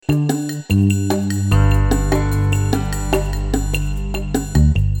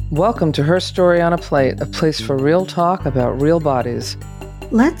Welcome to Her Story on a Plate, a place for real talk about real bodies.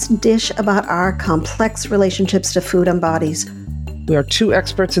 Let's dish about our complex relationships to food and bodies. We are two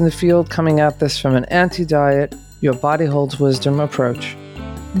experts in the field coming at this from an anti-diet, your body holds wisdom approach.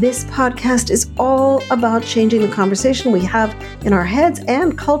 This podcast is all about changing the conversation we have in our heads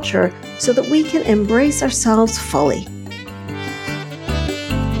and culture so that we can embrace ourselves fully.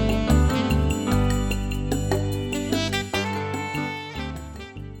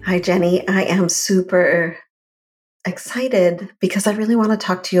 Hi, Jenny. I am super excited because I really want to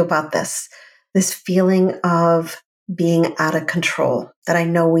talk to you about this feeling of being out of control that I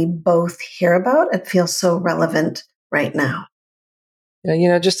know we both hear about and feel so relevant right now.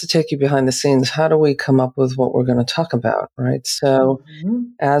 Yeah, just to take you behind the scenes, how do we come up with what we're going to talk about, right? So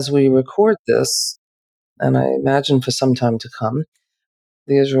as we record this, and I imagine for some time to come,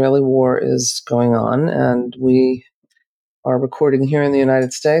 the Israeli war is going on, and we are recording here in the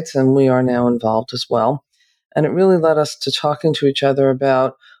United States, and we are now involved as well. And it really led us to talking to each other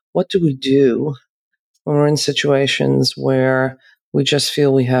about what do we do when we're in situations where we just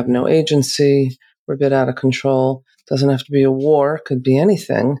feel we have no agency, we're a bit out of control. Doesn't have to be a war, could be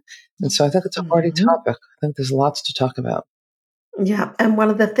anything. And so I think it's a hearty topic. I think there's lots to talk about. Yeah. And one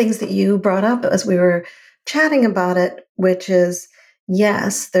of the things that you brought up as we were chatting about it, which is,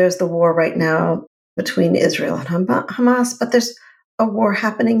 yes, there's the war right now between Israel and Hamas, but there's a war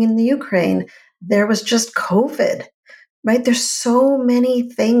happening in the Ukraine. There was just COVID, right? There's so many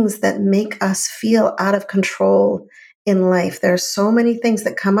things that make us feel out of control in life. There are so many things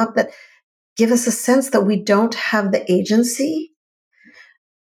that come up that give us a sense that we don't have the agency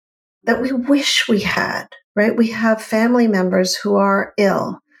that we wish we had, right? We have family members who are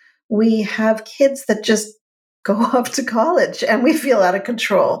ill. We have kids that just go off to college and we feel out of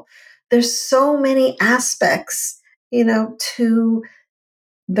control. There's so many aspects, to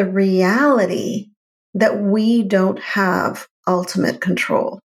the reality that we don't have ultimate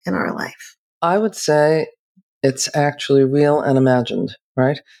control in our life. I would say it's actually real and imagined,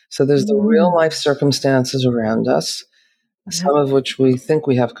 right? So there's the real life circumstances around us, some of which we think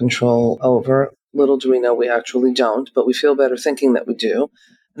we have control over. Little do we know we actually don't, but we feel better thinking that we do.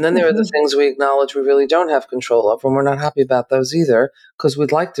 And then there are the things we acknowledge we really don't have control of, and we're not happy about those either because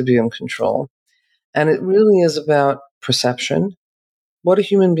we'd like to be in control. And it really is about perception. What do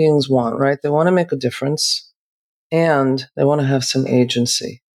human beings want, right? They want to make a difference and they want to have some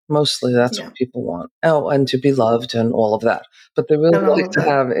agency. Mostly that's what people want. Oh, and to be loved and all of that. But they really like to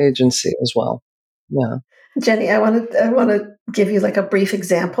have agency as well. Yeah. Jenny, I want to give you like a brief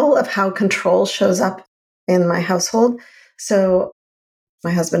example of how control shows up in my household. So my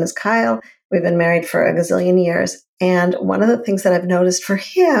husband is Kyle. We've been married for a gazillion years. And one of the things that I've noticed for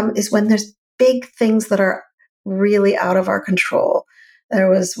him is when there's big things that are really out of our control. There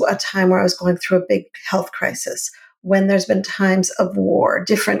was a time where I was going through a big health crisis, when there's been times of war,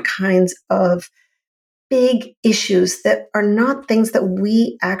 different kinds of big issues that are not things that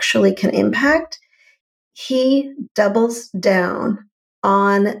we actually can impact. He doubles down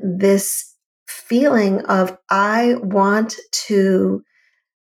on this feeling of, I want to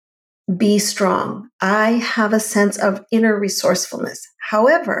be strong. I have a sense of inner resourcefulness.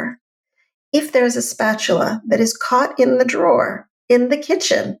 However, if there's a spatula that is caught in the drawer in the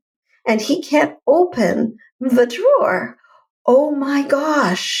kitchen and he can't open the drawer, oh my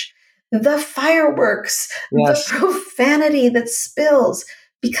gosh, the fireworks, the profanity that spills,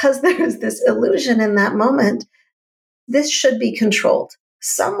 because there's this illusion in that moment. This should be controlled.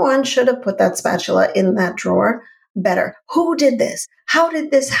 Someone should have put that spatula in that drawer better. Who did this? How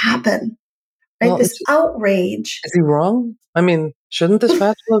did this happen? Right? Well, this outrage. Is he wrong? I mean, shouldn't the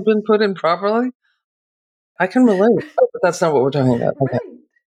spatula have been put in properly? I can relate, but that's not what we're talking about. Okay.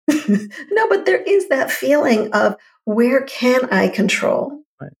 Right. No, but there is that feeling of, where can I control?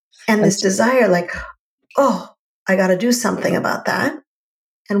 Right. And this desire like, oh, I got to do something about that.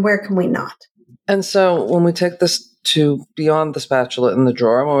 And where can we not? And so when we take this to beyond the spatula in the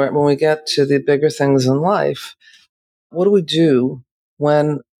drawer, when we get to the bigger things in life, what do we do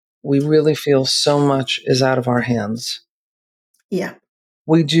when we really feel so much is out of our hands? Yeah.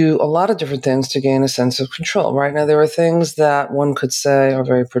 We do a lot of different things to gain a sense of control. Right now, there are things that one could say are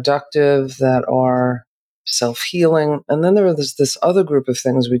very productive, that are self-healing. And then there is this other group of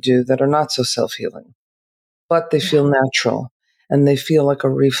things we do that are not so self-healing, but they feel natural and they feel like a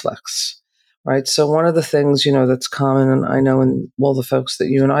reflex, right? So one of the things, that's common, and I know in all the folks that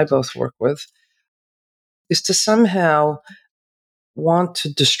you and I both work with, is to somehow want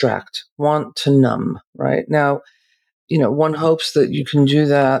to distract, want to numb, right? Now, one hopes that you can do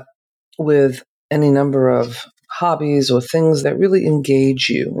that with any number of hobbies or things that really engage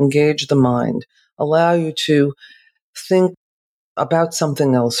you, engage the mind, allow you to think about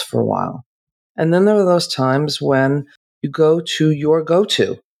something else for a while. And then there are those times when you go to your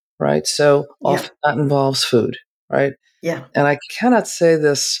go-to, right? So Yeah. often that involves food, right? Yeah. And I cannot say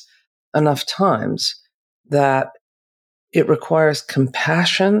this enough times that it requires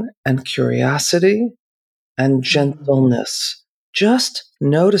compassion and curiosity and Mhm. gentleness. Just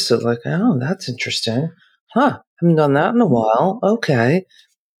notice it like, oh, that's interesting. Huh, haven't done that in a Mhm. while. Okay.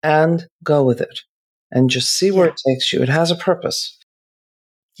 And go with it and just see where Yeah. it takes you. It has a purpose.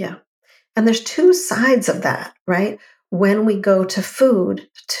 Yeah. And there's two sides of that, right? When we go to food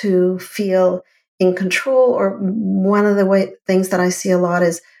to feel in control, or one of the things that I see a lot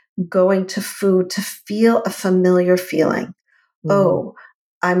is going to food to feel a familiar feeling. Hmm. Oh,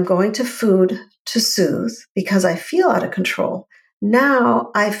 I'm going to food to soothe because I feel out of control.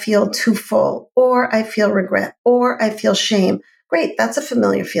 Now I feel too full, or I feel regret, or I feel shame. Great, that's a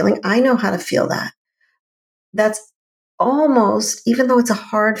familiar feeling. I know how to feel that. That's almost, even though it's a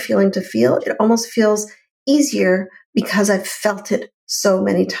hard feeling to feel, it almost feels easier because I've felt it so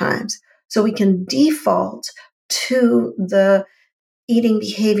many times. So we can default to the eating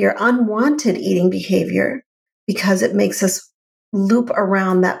behavior, unwanted eating behavior, because it makes us loop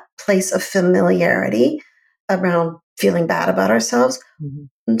around that place of familiarity, around feeling bad about ourselves. Hmm.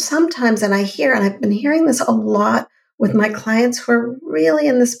 And sometimes, and I've been hearing this a lot with my clients who are really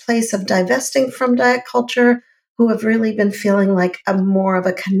in this place of divesting from diet culture, who have really been feeling like a more of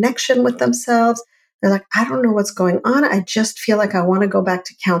a connection with themselves. They're like, I don't know what's going on. I just feel like I want to go back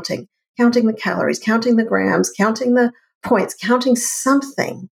to counting the calories, counting the grams, counting the points, counting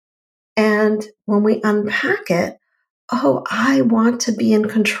something. And when we unpack it, oh, I want to be in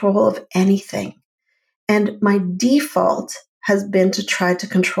control of anything. And my default has been to try to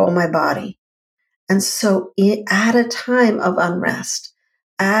control my body. And so, at a time of unrest,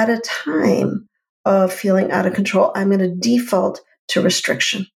 at a time of feeling out of control, I'm going to default to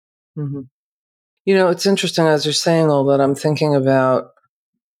restriction. Hmm. You know, it's interesting as you're saying all that, I'm thinking about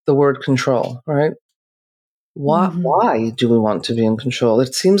the word control, right? Mm-hmm. Why do we want to be in control?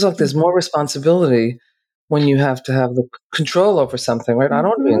 It seems like there's more responsibility when you have to have the control over something, right? I don't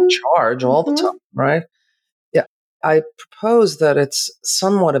want to be in Mm-hmm. charge all the time, Mm-hmm. right? Yeah. I propose that it's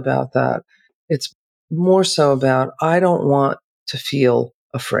somewhat about that. It's more so about I don't want to feel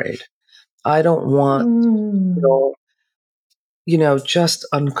afraid. I don't want to Mm. feel, just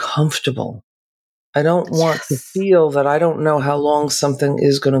uncomfortable. I don't want to Yes. feel that I don't know how long something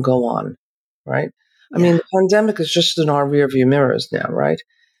is going to go on, right? I mean, Yeah. the pandemic is just in our rearview mirrors now, right?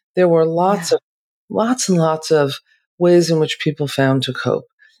 There were Yeah. lots and lots of ways in which people found to cope.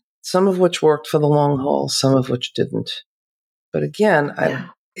 Some of which worked for the long haul, some of which didn't. But again, Yeah.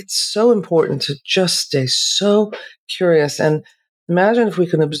 it's so important to just stay so curious and imagine if we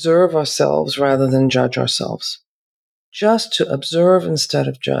can observe ourselves rather than judge ourselves. Just to observe instead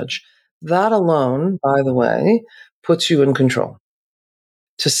of judge. That alone, by the way, puts you in control.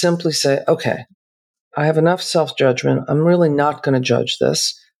 To simply say, okay, I have enough self judgment. I'm really not going to judge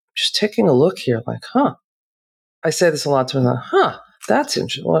this. Just taking a look here, like, huh. I say this a lot to them, huh, that's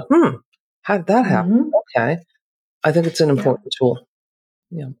interesting. Well, how did that happen? Mm-hmm. Okay. I think it's an Yeah. important tool.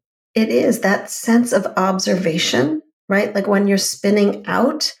 Yeah. It is that sense of observation, right? Like when you're spinning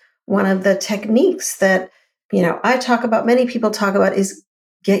out, one of the techniques that, I talk about, many people talk about, is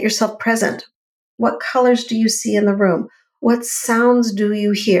get yourself present. What colors do you see in the room? What sounds do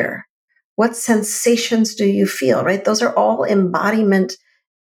you hear? What sensations do you feel, right? Those are all embodiment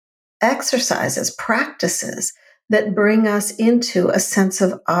exercises, practices that bring us into a sense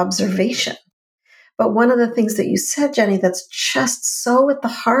of observation. But one of the things that you said, Jenny, that's just so at the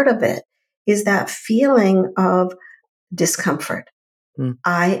heart of it is that feeling of discomfort. Mm.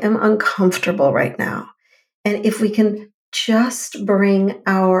 I am uncomfortable right now. And if we can just bring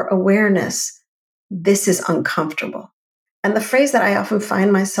our awareness, this is uncomfortable. And the phrase that I often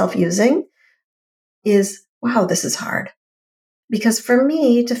find myself using is, wow, this is hard. Because for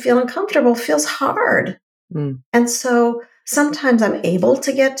me, to feel uncomfortable feels hard. Mm. And so sometimes I'm able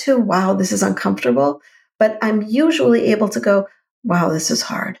to get to, wow, this is uncomfortable, but I'm usually able to go, wow, this is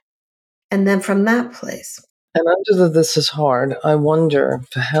hard. And then from that place, And under the this is hard, I wonder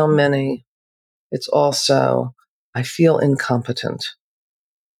for how many it's also, I feel incompetent.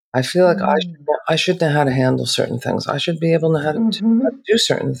 I feel like mm, I should know how to handle certain things. I should be able to know how to hmm do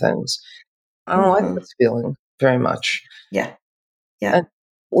certain things. I don't like hmm this feeling very much. yeah, yeah, And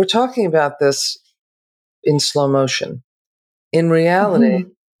we're talking about this in slow motion. In reality, hmm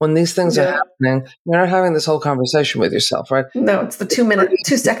when these things are yeah. happening, you're not having this whole conversation with yourself, right? No, it's the It's pretty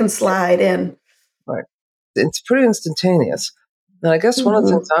 2-second slide in. right. It's pretty instantaneous. And I guess one of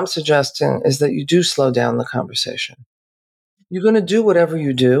the things Mm-hmm. I'm suggesting is that you do slow down the conversation. You're going to do whatever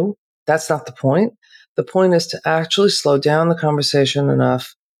you do. That's not the point. The point is to actually slow down the conversation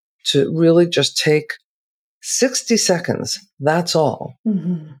enough to really just take 60 seconds. That's all,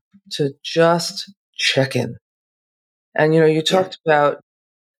 Mm-hmm. to just check in. And, you Yeah. talked about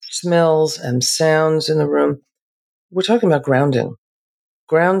smells and sounds in the room. We're talking about grounding.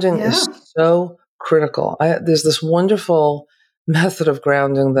 Grounding is Yeah. so critical. There's this wonderful method of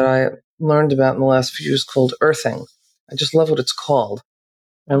grounding that I learned about in the last few years called earthing. I just love what it's called.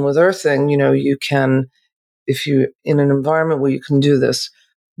 And with earthing, you can, if you in an environment where you can do this,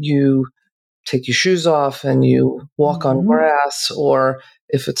 you take your shoes off and you walk on Mm-hmm. grass, or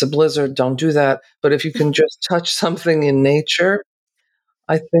if it's a blizzard, don't do that. But if you can just touch something in nature,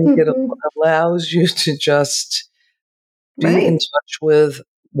 I think it Mm-hmm. allows you to just be in Right. touch with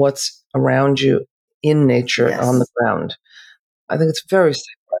what's around you in nature on the Yes. ground. I think it's very safe.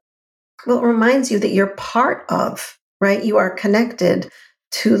 Well, it reminds you that you're part of, right? You are connected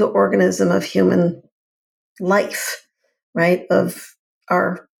to the organism of human life, right? Of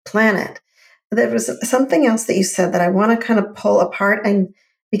our planet. There was something else that you said that I want to kind of pull apart, and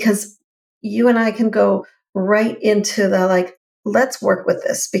because you and I can go right into the like, let's work with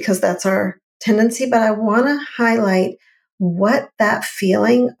this because that's our tendency. But I want to highlight what that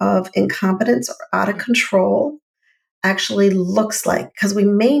feeling of incompetence or out of control actually looks like, because we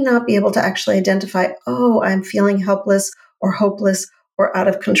may not be able to actually identify, oh, I'm feeling helpless or hopeless or out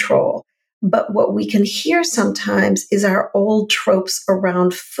of control. But what we can hear sometimes is our old tropes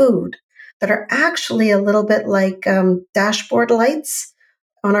around food that are actually a little bit like dashboard lights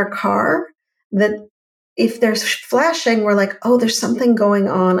on our car, that if there's flashing, we're like, oh, there's something going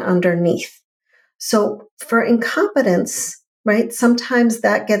on underneath. So for incompetence, right, sometimes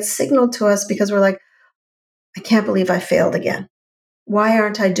that gets signaled to us because we're like, I can't believe I failed again. Why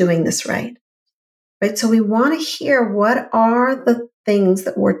aren't I doing this right? Right. So we want to hear what are the things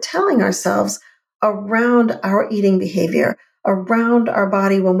that we're telling ourselves around our eating behavior, around our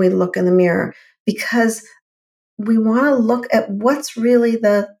body when we look in the mirror, because we want to look at what's really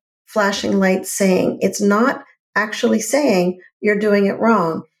the flashing light saying. It's not actually saying you're doing it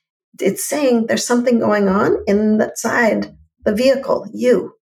wrong. It's saying there's something going on inside the vehicle,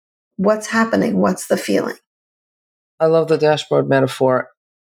 you. What's happening? What's the feeling? I love the dashboard metaphor.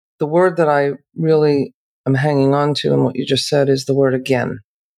 The word that I really am hanging on to in what you just said is the word again.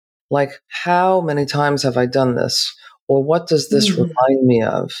 Like, how many times have I done this? Or what does this Mm-hmm. remind me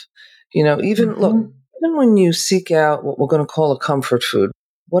of? Look, even when you seek out what we're going to call a comfort food,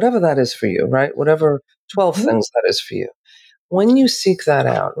 whatever that is for you, right? Whatever 12 Mm-hmm. things that is for you. When you seek that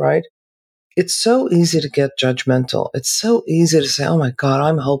out, right? It's so easy to get judgmental. It's so easy to say, oh my God,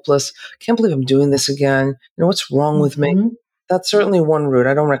 I'm hopeless. Can't believe I'm doing this again. What's wrong with me? Mm-hmm. That's certainly one route.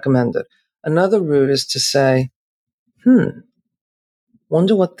 I don't recommend it. Another route is to say,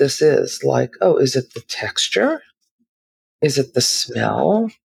 wonder what this is. Like, oh, is it the texture? Is it the smell?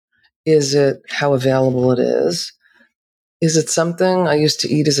 Is it how available it is? Is it something I used to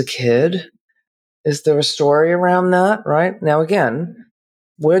eat as a kid? Is there a story around that? Right? Now, again,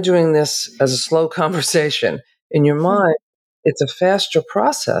 we're doing this as a slow conversation. In your mind, it's a faster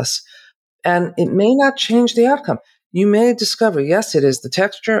process and it may not change the outcome. You may discover, yes, it is the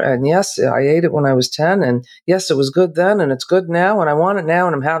texture, and yes, I ate it when I was 10, and yes, it was good then, and it's good now, and I want it now,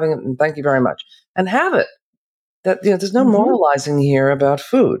 and I'm having it, and thank you very much. And have it. There's no Mm-hmm. moralizing here about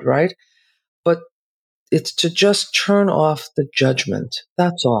food, right? But it's to just turn off the judgment.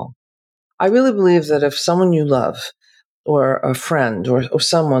 That's all. I really believe that if someone you love, or a friend, or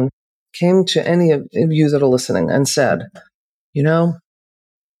someone came to any of you that are listening and said, you know,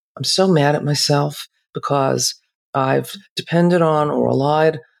 I'm so mad at myself because I've depended on or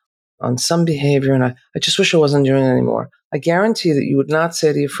relied on some behavior and I just wish I wasn't doing it anymore. I guarantee that you would not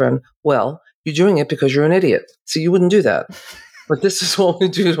say to your friend, well, you're doing it because you're an idiot. So you wouldn't do that. But this is what we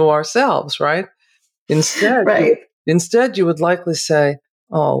do to ourselves, right? Instead, Right. you would likely say,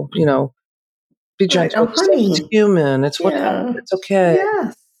 oh, be Right. gentle Oh, with yourself. It's honey. human. It's whatever. Yeah. It's okay.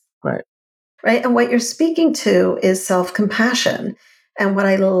 Yes. Right. Right. And what you're speaking to is self compassion. And what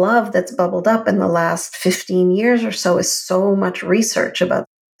I love that's bubbled up in the last 15 years or so is so much research about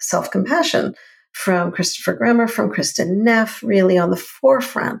self compassion from Christopher Grammer, from Kristen Neff, really on the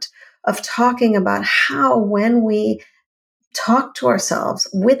forefront of talking about how when we talk to ourselves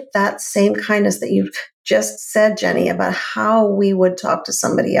with that same kindness that you just said, Jenny, about how we would talk to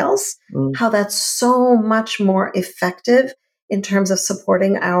somebody else, Mm. how that's so much more effective in terms of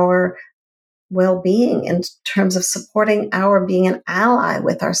supporting our well being, in terms of supporting our being an ally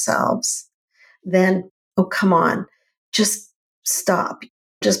with ourselves, than oh, come on, just stop.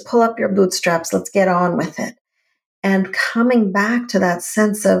 Just pull up your bootstraps. Let's get on with it. And coming back to that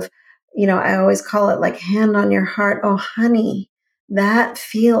sense of, I always call it like hand on your heart. Oh, honey, that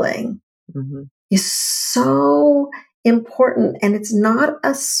feeling is so important. And it's not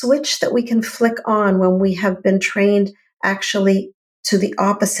a switch that we can flick on when we have been trained actually to the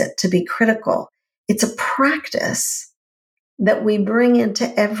opposite, to be critical. It's a practice that we bring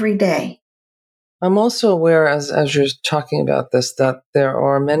into every day. I'm also aware, as you're talking about this, that there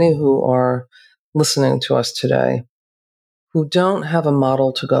are many who are listening to us today who don't have a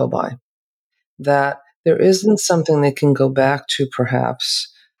model to go by, that there isn't something they can go back to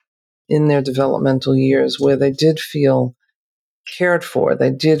perhaps in their developmental years where they did feel cared for,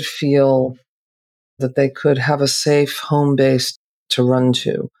 they did feel that they could have a safe home base to run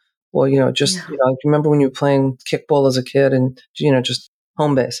to. Or, remember when you were playing kickball as a kid and, just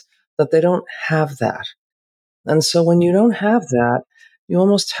home base, that they don't have that. And so when you don't have that, you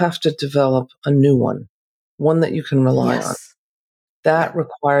almost have to develop a new one that you can rely on. That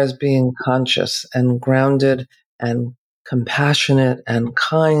requires being conscious and grounded and compassionate and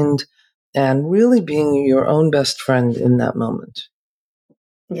kind and really being your own best friend in that moment.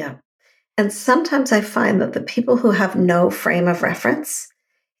 Yeah. And sometimes I find that the people who have no frame of reference,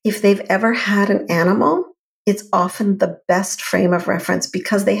 if they've ever had an animal, it's often the best frame of reference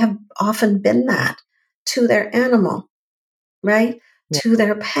because they have often been that to their animal, right? Yeah. To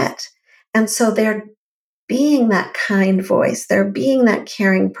their pet. And so they're being that kind voice, they're being that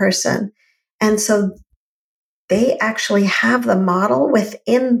caring person. And so they actually have the model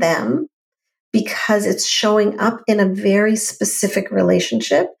within them because it's showing up in a very specific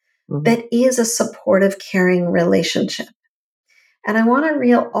relationship that is a supportive, caring relationship. And I want to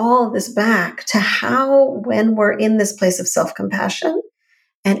reel all of this back to how, when we're in this place of self-compassion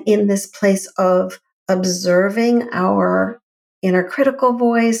and in this place of observing our inner critical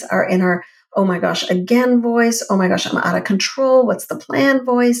voice, our inner, oh my gosh, again voice, oh my gosh, I'm out of control, what's the plan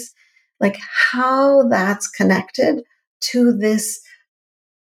voice, like how that's connected to this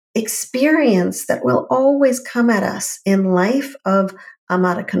experience that will always come at us in life of I'm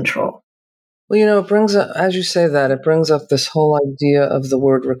out of control. Well, it brings up, as you say that, it brings up this whole idea of the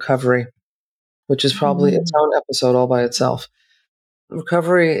word recovery, which is probably its own episode all by itself.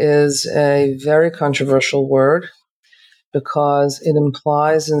 Recovery is a very controversial word because it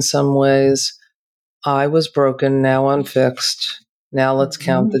implies in some ways, I was broken, now I'm fixed, now let's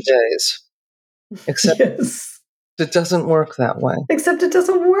count the days. Except it doesn't work that way. Except it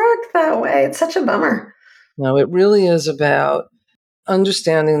doesn't work that way. It's such a bummer. No, it really is about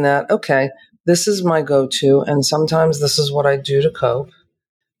understanding that, okay, this is my go-to, and sometimes this is what I do to cope.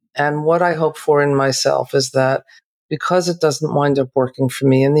 And what I hope for in myself is that because it doesn't wind up working for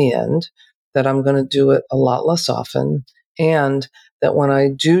me in the end, that I'm going to do it a lot less often. And that when I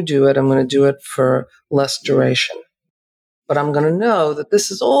do it, I'm going to do it for less duration. But I'm going to know that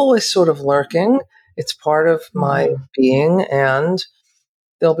this is always sort of lurking. It's part of my being. And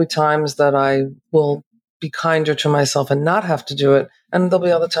there'll be times that I will be kinder to myself and not have to do it. And there'll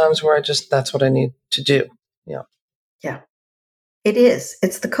be other times where that's what I need to do. Yeah. Yeah. It is.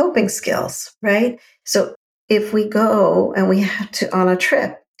 It's the coping skills, right? So if we go and we have to on a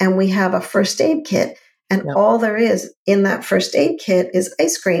trip and we have a first aid kit and all there is in that first aid kit is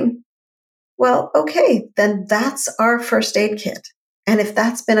ice cream, well, okay, then that's our first aid kit. And if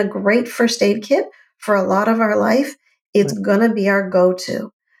that's been a great first aid kit for a lot of our life, it's going to be our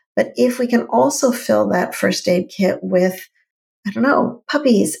go-to. But if we can also fill that first aid kit with, I don't know,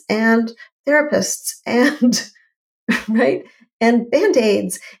 puppies and therapists and right? And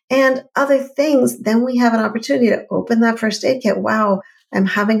Band-Aids and other things, then we have an opportunity to open that first aid kit. Wow, I'm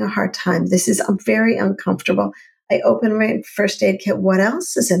having a hard time. I'm very uncomfortable. I open my first aid kit. What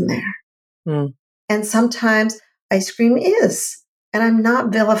else is in there? And sometimes ice cream is. And I'm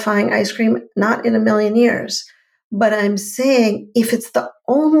not vilifying ice cream, not in a million years. But I'm saying if it's the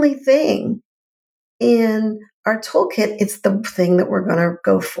only thing in our toolkit, it's the thing that we're going to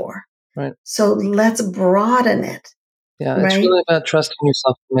go for. Right. So let's broaden it. Yeah, it's really about trusting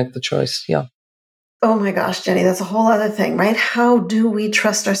yourself to make the choice. Yeah. Oh my gosh, Jenny, that's a whole other thing, right? How do we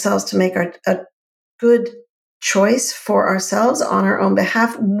trust ourselves to make a good choice for ourselves on our own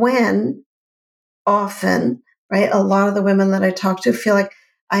behalf when often, right, a lot of the women that I talk to feel like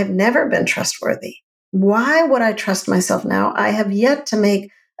I've never been trustworthy. Why would I trust myself now? I have yet to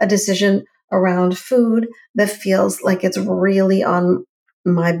make a decision around food that feels like it's really on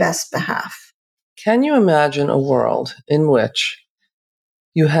my best behalf. Can you imagine a world in which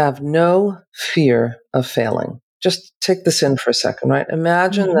you have no fear of failing? Just take this in for a second, right?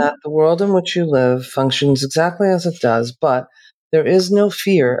 Imagine that the world in which you live functions exactly as it does, but there is no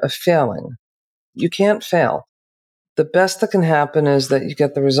fear of failing. You can't fail. The best that can happen is that you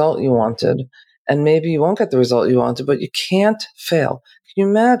get the result you wanted, and maybe you won't get the result you wanted, but you can't fail. Can you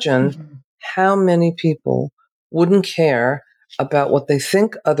imagine how many people wouldn't care about what they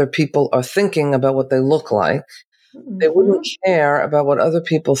think other people are thinking about what they look like? They wouldn't care about what other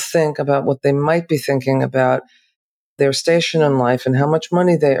people think about what they might be thinking about their station in life and how much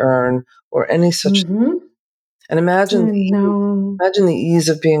money they earn or any such. And imagine No. imagine the ease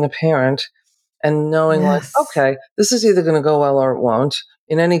of being a parent and knowing, like, Yes. okay, this is either going to go well or it won't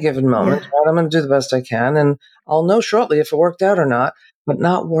in any given moment, Yeah. right? I'm going to do the best I can, and I'll know shortly if it worked out or not, but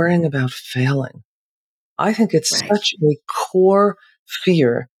not worrying about failing. I think it's Right. such a core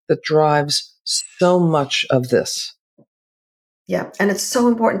fear that drives so much of this. Yeah. And it's so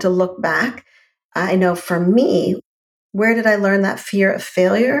important to look back. I know for me, where did I learn that fear of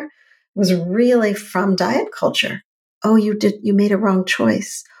failure? Was really from diet culture. Oh, you made a wrong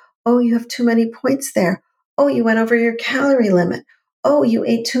choice. Oh, you have too many points there. Oh, you went over your calorie limit. Oh, you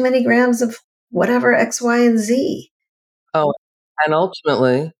ate too many grams of whatever X, Y, and Z. Oh, and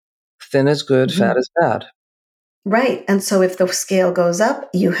ultimately, thin is good, fat Mhm. is bad. Right. And so if the scale goes up,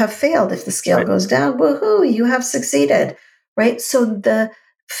 you have failed. If the scale Right. goes down, woohoo, you have succeeded. Right. So the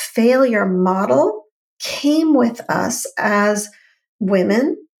failure model came with us as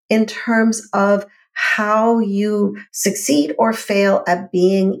women in terms of how you succeed or fail at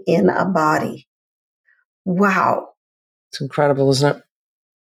being in a body. Wow. It's incredible, isn't it?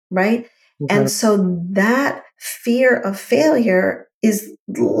 Right. And Incredible. so that fear of failure is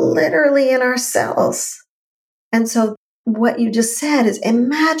literally in our cells. And so what you just said is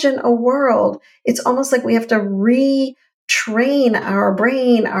imagine a world. It's almost like we have to retrain our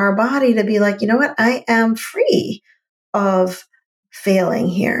brain, our body to be like, you know what? I am free of failing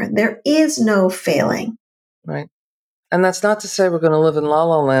here. There is no failing. Right. And that's not to say we're going to live in la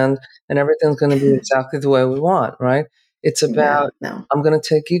la land and everything's going to be exactly the way we want, right? It's Yeah, about, no. I'm going to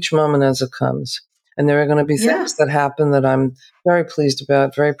take each moment as it comes. And there are going to be Yeah, things that happen that I'm very pleased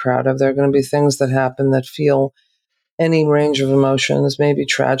about, very proud of. There are going to be things that happen that feel any range of emotions, maybe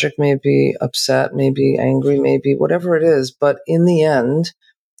tragic, maybe upset, maybe angry, maybe whatever it is. But in the end,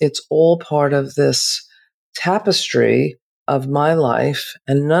 it's all part of this tapestry of my life,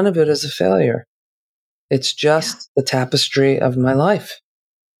 and none of it is a failure. It's yeah, just the tapestry of my life.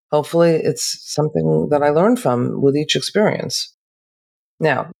 Hopefully, it's something that I learn from with each experience.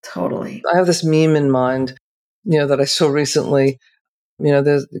 Now, totally. I have this meme in mind, that I saw recently. You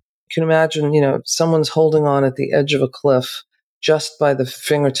can imagine, someone's holding on at the edge of a cliff just by the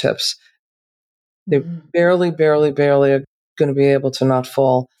fingertips. They're Mhm. barely, barely, barely going to be able to not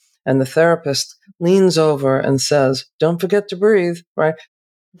fall. And the therapist leans over and says, "Don't forget to breathe," right?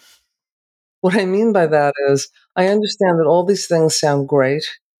 What I mean by that is, I understand that all these things sound great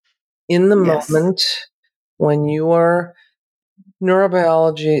in the Yes, moment when your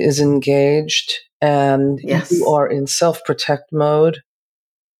neurobiology is engaged and you yes, are in self protect mode.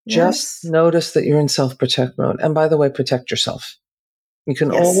 Just yes, notice that you're in self protect mode. And by the way, protect yourself. You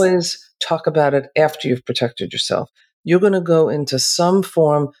can yes. always talk about it after you've protected yourself. You're going to go into some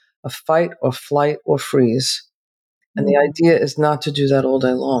form of fight or flight or freeze. And the Mhm. idea is not to do that all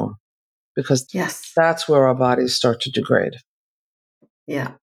day long, because Yes, that's where our bodies start to degrade.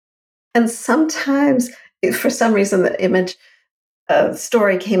 yeah. And sometimes, for some reason, the image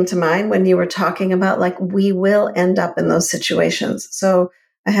story came to mind when you were talking about like we will end up in those situations. So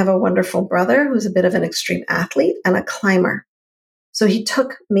I have a wonderful brother who's a bit of an extreme athlete and a climber. So he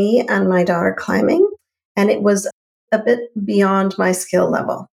took me and my daughter climbing, and it was a bit beyond my skill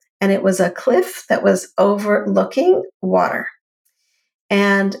level. And it was a cliff that was overlooking water.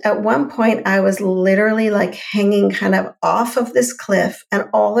 And at one point, I was literally like hanging kind of off of this cliff, and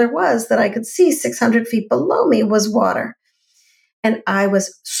all there was that I could see 600 feet below me was water. And I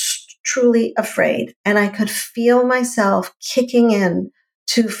was truly afraid. And I could feel myself kicking in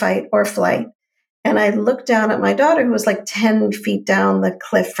to fight or flight. And I looked down at my daughter, who was like 10 feet down the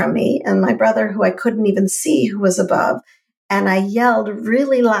cliff from me, and my brother, who I couldn't even see, who was above. And I yelled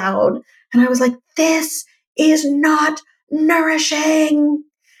really loud. And I was like, this is not nourishing.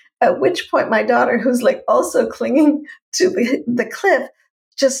 At which point, my daughter, who's like also clinging to the cliff,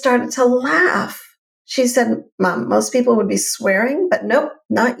 just started to laugh. She said, Mom, most people would be swearing, but nope,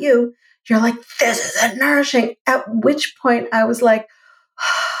 not you. You're like, this isn't nourishing. At which point, I was like,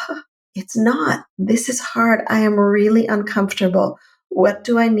 it's not. This is hard. I am really uncomfortable. What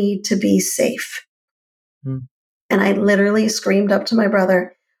do I need to be safe? Mm. And I literally screamed up to my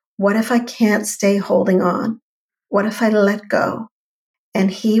brother, what if I can't stay holding on? What if I let go?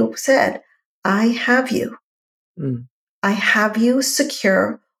 And he said, I have you. Mm. I have you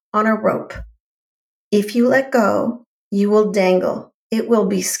secure on a rope. If you let go, you will dangle. It will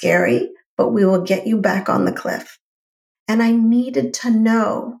be scary, but we will get you back on the cliff. And I needed to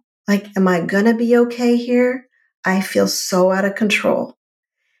know, like, am I going to be okay here? I feel so out of control.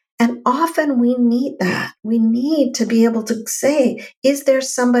 And often we need that. We need to be able to say, is there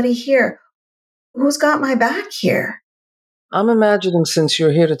somebody here who's got my back here? I'm imagining, since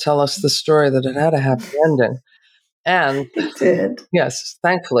you're here to tell us the story, that it had a happy ending. And It did. yes,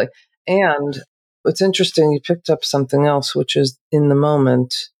 thankfully. And it's interesting, you picked up something else, which is in the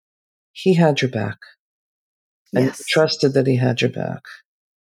moment, he had your back. And you Yes. trusted that he had your back.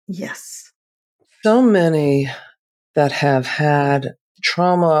 Yes. So many that have had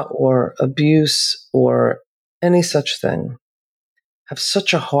trauma or abuse or any such thing have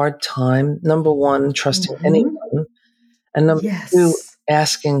such a hard time, number one, trusting Mm-hmm. anyone, and number two, Yes.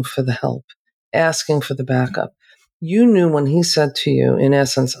 asking for the help, asking for the backup. You knew when he said to you, in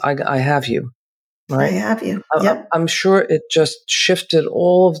essence, I have you, I right? have you. Yep. I'm sure it just shifted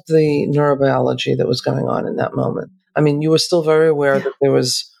all of the neurobiology that was going on in that moment. I mean, you were still very aware Yeah. that there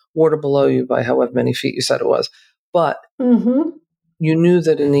was water below you by however many feet you said it was, but Mm-hmm. you knew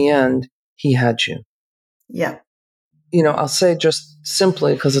that in the end, he had you. Yep. I'll say just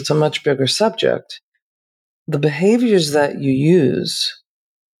simply, because it's a much bigger subject, the behaviors that you use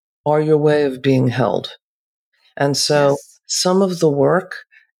are your way of being held. And so Yes. some of the work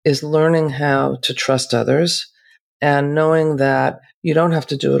is learning how to trust others and knowing that you don't have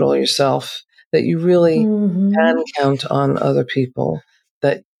to do it all yourself, that you really Mm-hmm. can count on other people,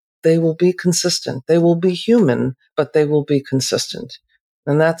 that they will be consistent. They will be human, but they will be consistent.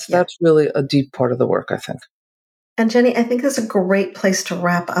 And that's Yep. really a deep part of the work, I think. And Jenny, I think that's a great place to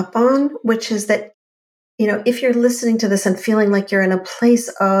wrap up on, which is that, if you're listening to this and feeling like you're in a place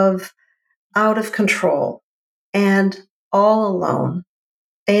of out of control and all alone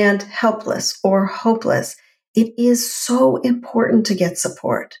and helpless or hopeless, it is so important to get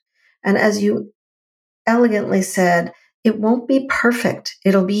support. And as you elegantly said, it won't be perfect.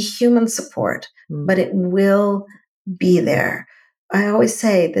 It'll be human support, Mm. but it will be there. I always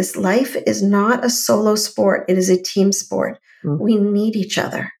say this life is not a solo sport. It is a team sport. Mm. We need each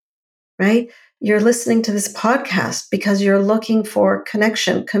other, right? You're listening to this podcast because you're looking for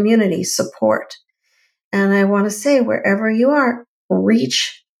connection, community, support. And I want to say, wherever you are,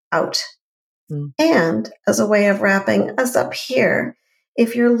 reach out. Mm. And as a way of wrapping us up here,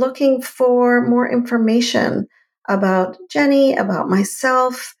 if you're looking for more information about Jennie, about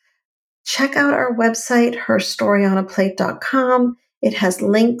myself, check out our website, herstoryonaplate.com. It has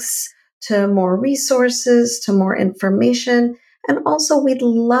links to more resources, to more information. And also, we'd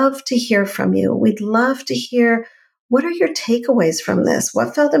love to hear from you. We'd love to hear, what are your takeaways from this?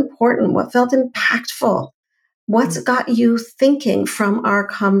 What felt important? What felt impactful? What's got you thinking from our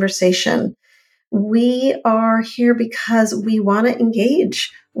conversation? We are here because we want to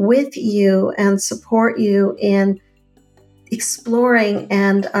engage with you and support you in exploring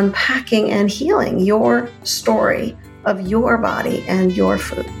and unpacking and healing your story of your body and your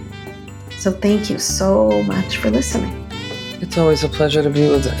food. So thank you so much for listening. It's always a pleasure to be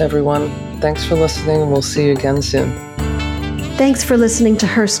with everyone. Thanks for listening, and we'll see you again soon. Thanks for listening to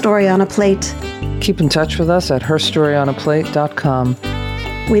Her Story on a Plate. Keep in touch with us at herstoryonaplate.com.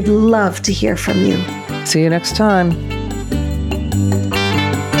 We'd love to hear from you. See you next time.